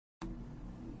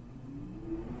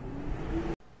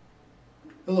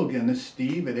Hello again, this is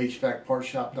Steve at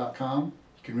HVACPartShop.com. You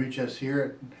can reach us here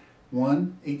at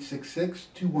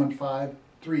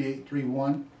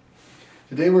 1-866-215-3831.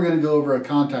 Today we're going to go over a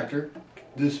contactor.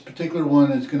 This particular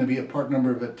one is going to be a part number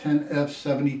of a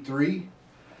 10F73.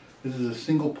 This is a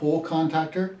single pole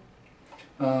contactor.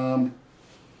 Wanted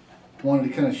to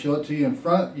kind of show it to you in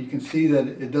front. You can see that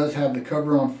it does have the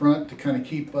cover on front to kind of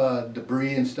keep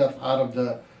debris and stuff out of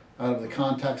the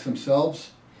contacts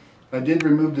themselves. I did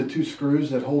remove the two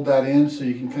screws that hold that in so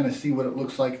you can kind of see what it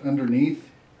looks like underneath.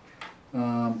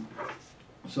 So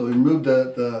we removed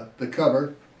the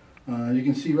cover. You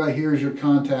can see right here is your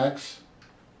contacts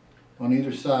on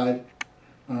either side.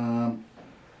 So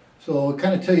I'll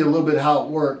kind of tell you a little bit how it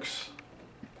works.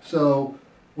 So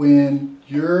when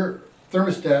your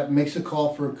thermostat makes a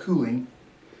call for cooling,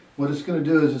 what it's going to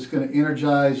do is it's going to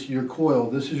energize your coil.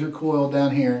 This is your coil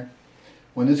down here.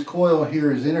 When this coil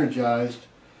here is energized,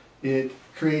 it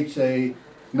creates a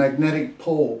magnetic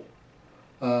pole.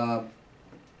 It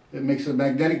makes a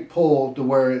magnetic pole to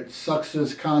where it sucks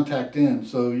this contact in.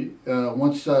 So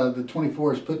once the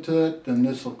 24 is put to it, then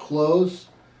this will close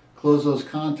those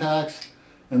contacts,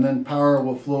 and then power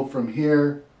will flow from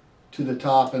here to the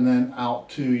top and then out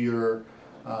to your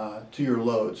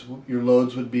loads. Your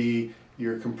loads would be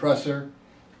your compressor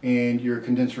and your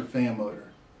condenser fan motor.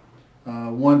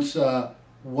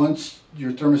 Once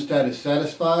your thermostat is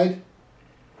satisfied,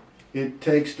 it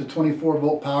takes the 24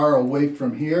 volt power away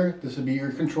from here. This would be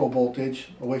your control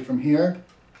voltage away from here.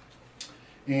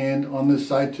 And on this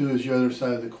side too is your other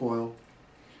side of the coil.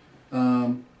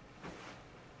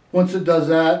 Once it does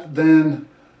that, then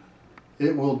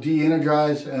it will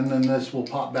de-energize, and then this will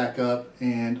pop back up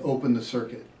and open the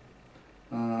circuit.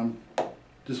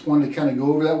 Just wanted to kind of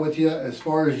go over that with you. As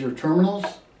far as your terminals,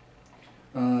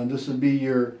 this would be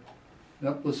your,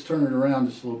 let's turn it around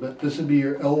just a little bit. This would be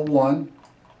your L1,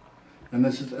 and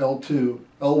this is L2.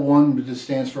 L1 just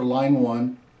stands for line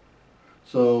 1.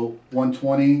 So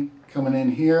 120 coming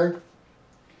in here,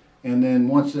 and then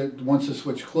once the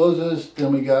switch closes,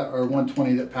 then we got our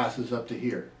 120 that passes up to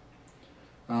here.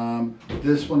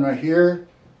 This one right here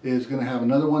is going to have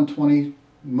another 120.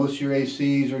 Most of your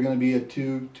ACs are going to be a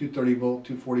 230 volt,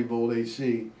 240 volt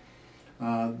AC.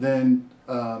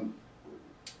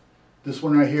 This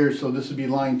one right here, so this would be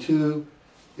line 2.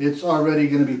 It's already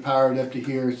going to be powered up to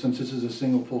here since this is a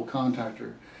single pole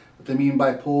contactor. What they mean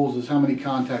by poles is how many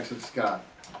contacts it's got.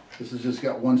 This has just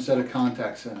got one set of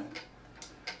contacts in it.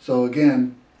 So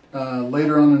again,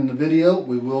 later on in the video,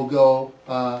 we will go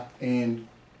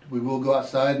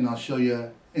outside and I'll show you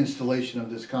installation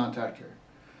of this contactor.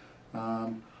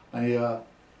 I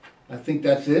think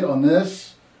that's it on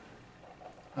this.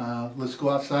 Let's go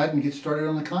outside and get started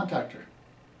on the contactor.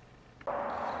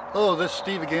 Hello, this is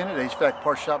Steve again at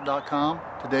HVACPartShop.com.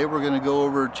 Today we're going to go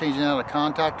over changing out a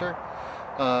contactor.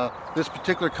 This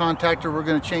particular contactor we're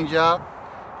going to change out.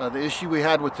 The issue we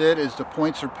had with it is the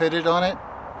points are pitted on it.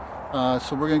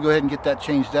 So we're going to go ahead and get that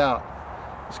changed out.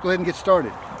 Let's go ahead and get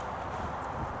started.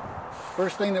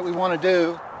 First thing that we want to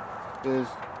do is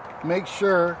make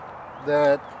sure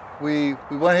that we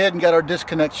went ahead and got our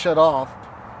disconnect shut off.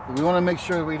 But we want to make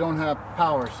sure that we don't have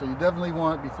power. So you definitely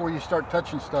want, before you start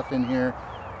touching stuff in here,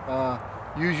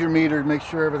 use your meter to make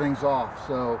sure everything's off.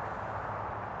 So,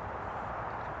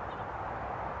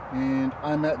 and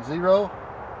I'm at 0,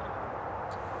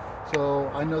 so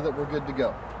I know that we're good to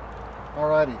go.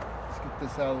 Alrighty, let's get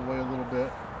this out of the way a little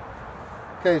bit.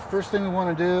 Okay, first thing we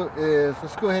want to do is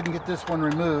let's go ahead and get this one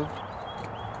removed.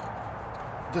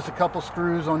 Just a couple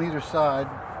screws on either side.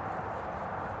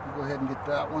 We'll go ahead and get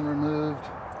that one removed.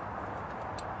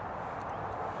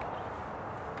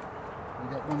 We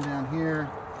got one down here.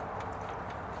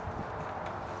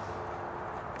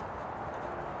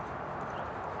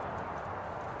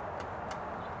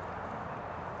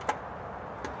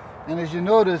 And as you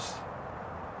notice,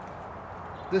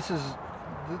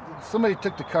 somebody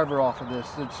took the cover off of this.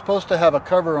 It's supposed to have a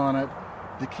cover on it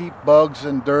to keep bugs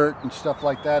and dirt and stuff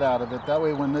like that out of it. That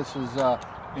way when this is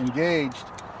engaged,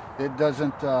 it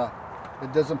doesn't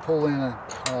pull in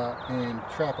and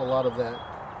trap a lot of that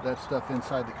stuff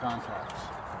inside the contacts.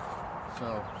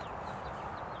 So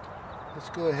let's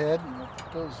go ahead and we'll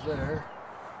put those there.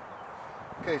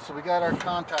 Okay, so we got our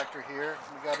contactor here.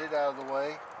 We got it out of the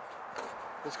way.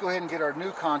 Let's go ahead and get our new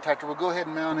contactor. We'll go ahead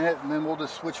and mount it, and then we'll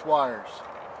just switch wires.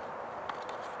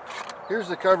 Here's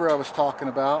the cover I was talking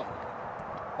about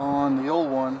on the old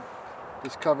one,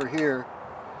 this cover here.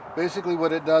 Basically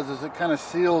what it does is it kind of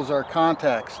seals our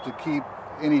contacts to keep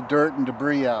any dirt and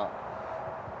debris out.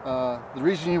 The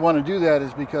reason you want to do that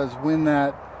is because when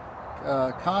that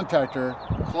contactor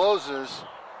closes,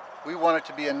 we want it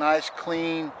to be a nice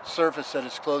clean surface that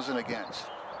it's closing against.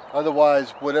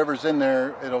 Otherwise, whatever's in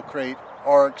there, it'll create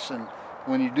arcs, and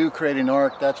when you do create an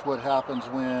arc, that's what happens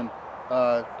when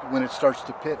it starts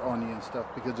to pit on you and stuff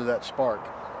because of that spark.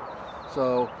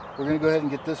 So we're going to go ahead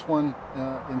and get this one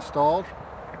installed.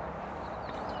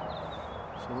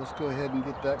 So let's go ahead and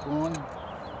get that going.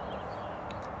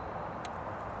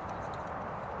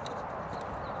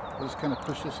 We'll just kind of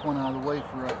push this one out of the way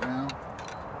for right now.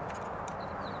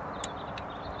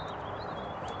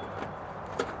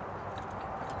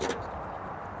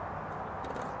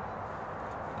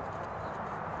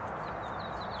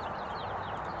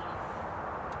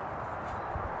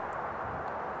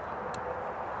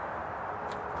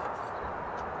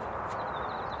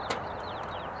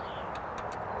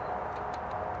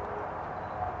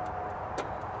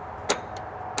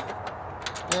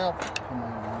 Yep, come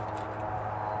on now.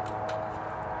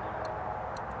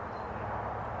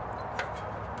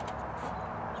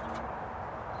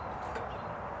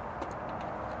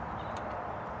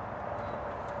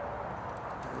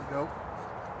 There we go.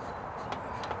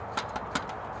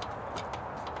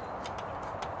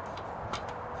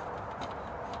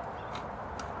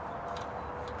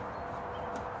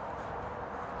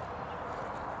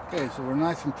 Okay, so we're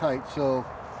nice and tight. So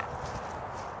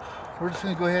we're just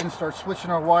going to go ahead and start switching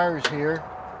our wires here.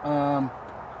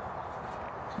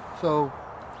 So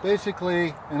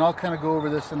basically, and I'll kind of go over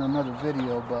this in another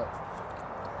video, but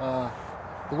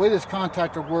the way this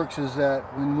contactor works is that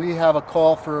when we have a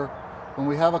call for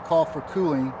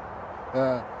cooling,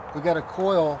 we got a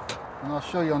coil, and I'll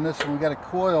show you on this one. We got a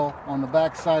coil on the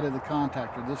back side of the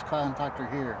contactor. This contactor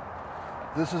here.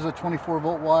 This is a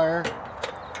 24-volt wire,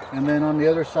 and then on the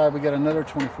other side we got another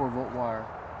 24-volt wire.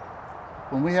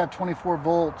 When we have 24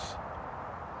 volts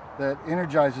that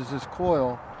energizes this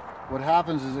coil, what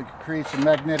happens is it creates a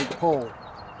magnetic pole.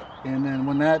 And then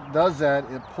when that does that,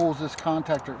 it pulls this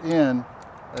contactor in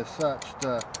as such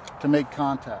to make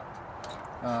contact.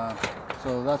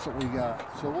 So that's what we got.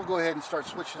 So we'll go ahead and start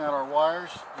switching out our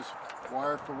wires, just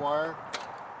wire for wire.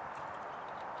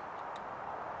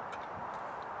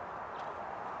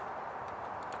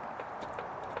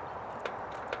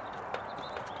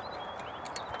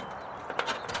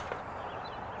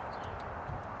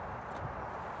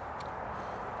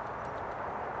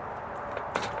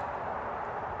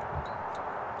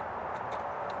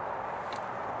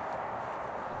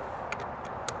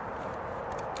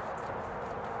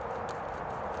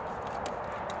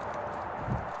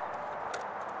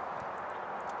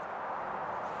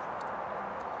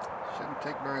 Shouldn't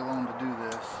take very long to do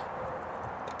this.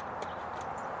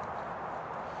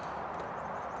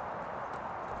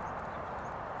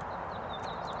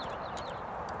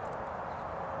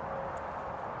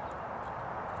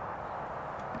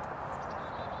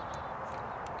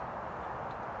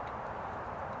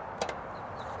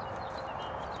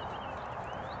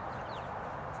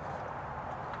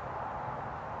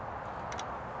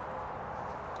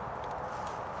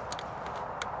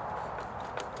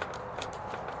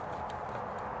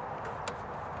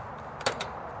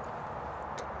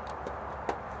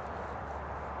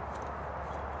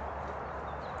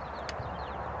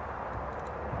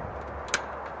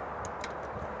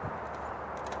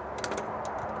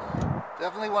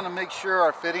 Definitely want to make sure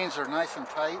our fittings are nice and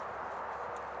tight.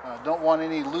 Don't want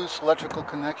any loose electrical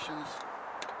connections.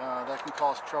 That can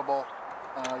cause trouble.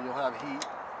 You'll have heat.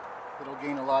 It'll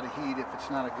gain a lot of heat if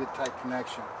it's not a good tight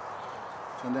connection.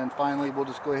 And then finally we'll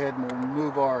just go ahead and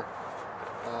remove our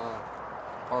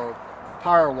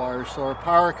power wires. So our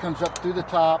power comes up through the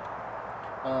top.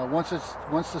 Once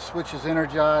the switch is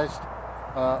energized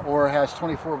or has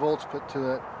 24 volts put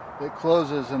to it, it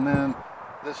closes, and then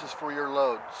this is for your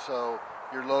load. So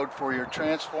your load for your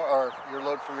transformer, or your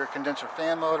load for your condenser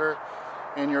fan motor,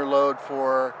 and your load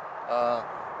for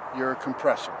your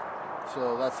compressor.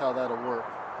 So that's how that'll work.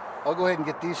 I'll go ahead and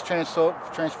get these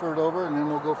transferred over, and then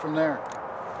we'll go from there.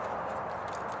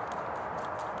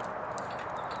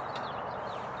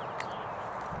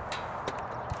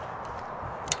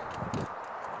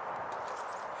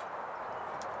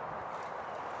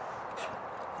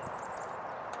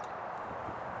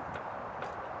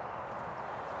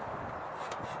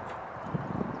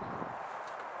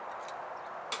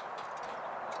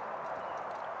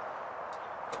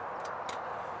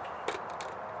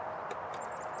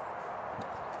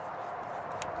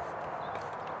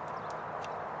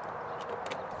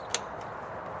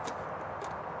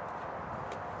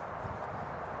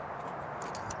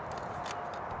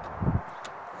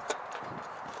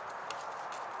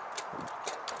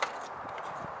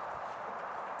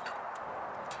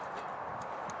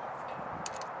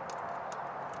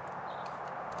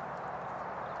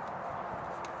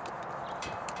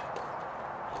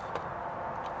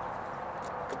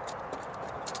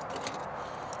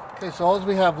 Okay, so all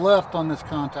we have left on this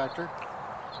contactor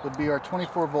would be our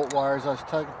 24 volt wires. I was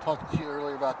talking to you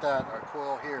earlier about that, our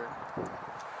coil here.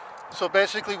 So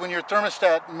basically when your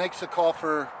thermostat makes a call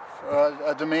for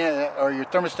a demand, or your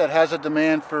thermostat has a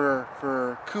demand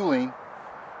for cooling,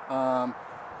 the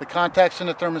contacts in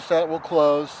the thermostat will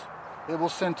close. It will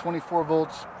send 24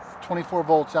 volts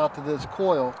out to this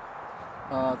coil.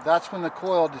 That's when the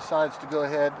coil decides to go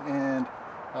ahead and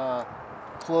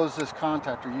close this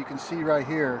contactor. You can see right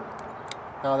here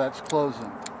how that's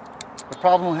closing. The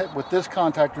problem with this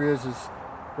contactor is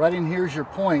right in here's your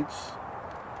points.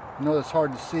 I know it's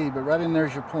hard to see, but right in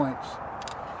there's your points.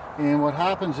 And what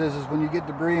happens is when you get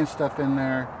debris and stuff in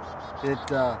there,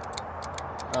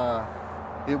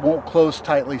 it won't close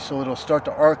tightly, so it'll start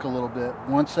to arc a little bit.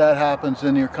 Once that happens,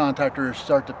 then your contactor will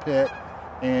start to pit,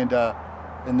 and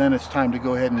then it's time to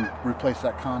go ahead and replace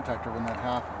that contactor when that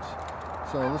happens.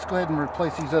 So let's go ahead and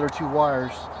replace these other two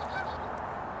wires.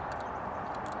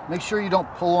 Make sure you don't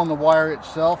pull on the wire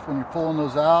itself when you're pulling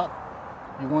those out.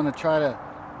 You want to try to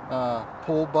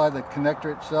pull by the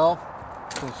connector itself.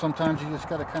 So sometimes you just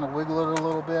got to kind of wiggle it a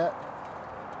little bit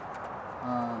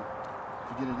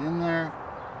to get it in there.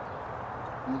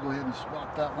 We'll go ahead and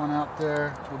swap that one out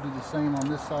there. We'll do the same on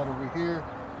this side over here.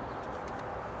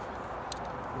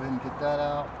 Go ahead and get that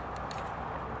out.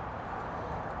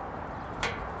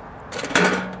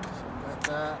 Got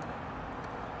that.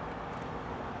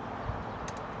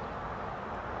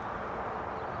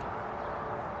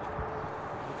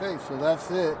 Okay, so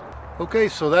that's it. Okay,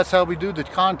 so that's how we do the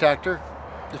contactor.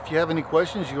 If you have any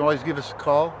questions, you can always give us a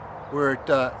call. We're at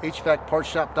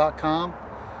hvacpartshop.com.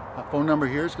 Our phone number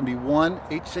here is going to be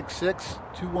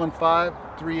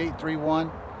 1-866-215-3831.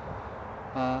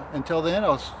 Until then,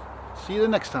 I'll see you the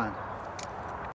next time.